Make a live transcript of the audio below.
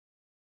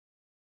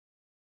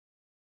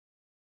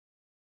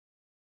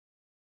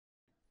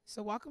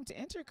So, welcome to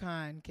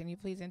InterCon. Can you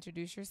please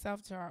introduce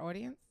yourself to our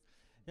audience?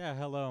 Yeah,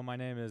 hello. My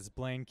name is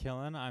Blaine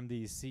Killen. I'm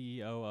the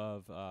CEO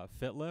of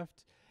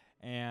FitLift,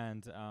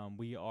 and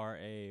we are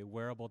a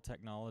wearable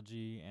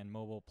technology and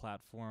mobile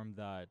platform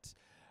that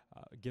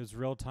gives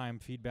real time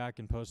feedback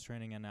and post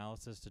training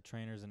analysis to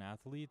trainers and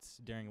athletes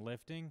during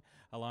lifting,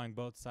 allowing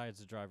both sides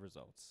to drive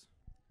results.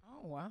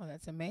 Oh, wow,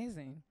 that's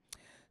amazing.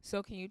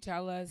 So, can you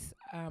tell us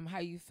how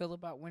you feel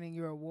about winning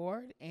your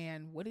award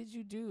and what did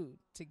you do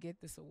to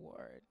get this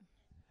award?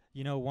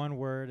 You know, one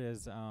word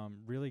is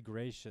really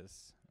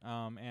gracious.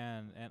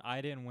 And I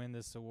didn't win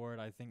this award.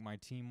 I think my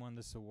team won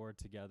this award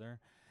together,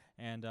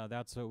 and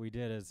that's what we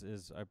did.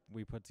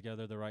 We put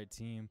together the right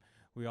team.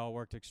 We all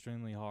worked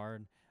extremely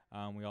hard.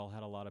 We all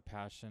had a lot of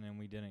passion, and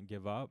we didn't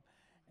give up.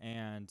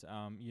 And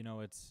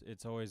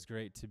it's always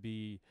great to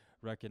be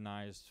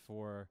recognized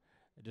for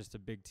just a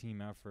big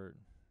team effort.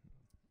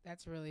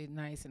 That's really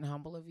nice and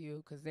humble of you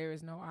because there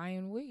is no I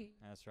in we.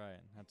 That's right.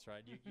 That's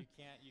right.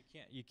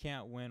 You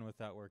can't win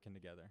without working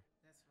together.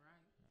 That's right.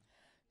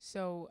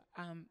 So,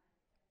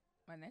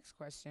 my next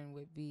question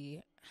would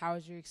be how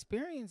has your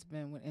experience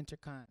been with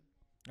InterCon?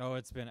 Oh,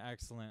 it's been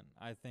excellent.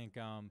 I think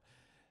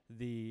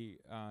the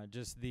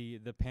just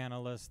the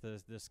panelists,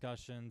 the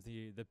discussions,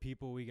 the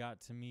people we got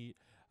to meet,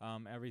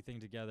 everything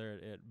together,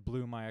 it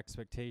blew my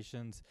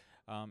expectations.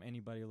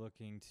 Anybody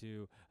looking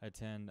to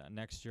attend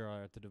next year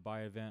at the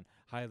Dubai event,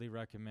 highly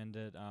recommend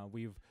it.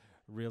 We've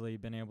really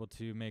been able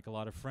to make a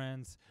lot of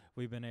friends.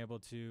 We've been able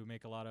to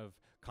make a lot of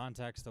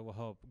contacts that will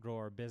help grow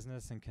our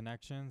business and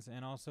connections.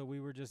 And also, we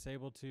were just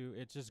able to,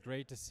 it's just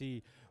great to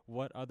see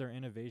what other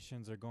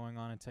innovations are going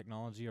on in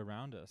technology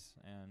around us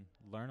and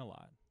learn a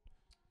lot.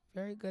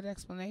 Very good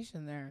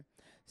explanation there.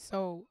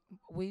 So,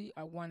 we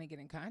want to get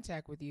in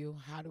contact with you.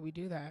 How do we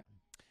do that?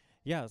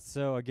 Yeah,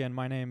 so again,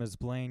 my name is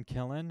Blaine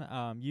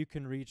Killen. You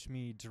can reach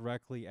me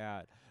directly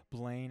at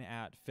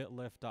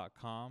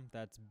blaine@fitlift.com.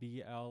 That's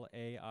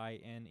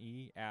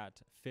BLAINE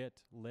at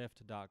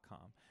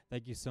fitlift.com.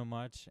 Thank you so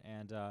much.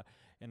 And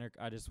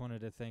I just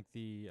wanted to thank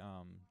the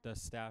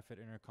staff at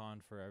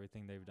InterCon for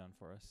everything they've done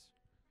for us.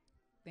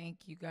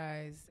 Thank you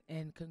guys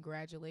and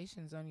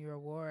congratulations on your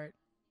award.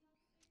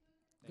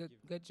 Thank you.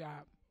 Good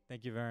job.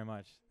 Thank you very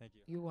much. Thank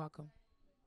you. You're welcome.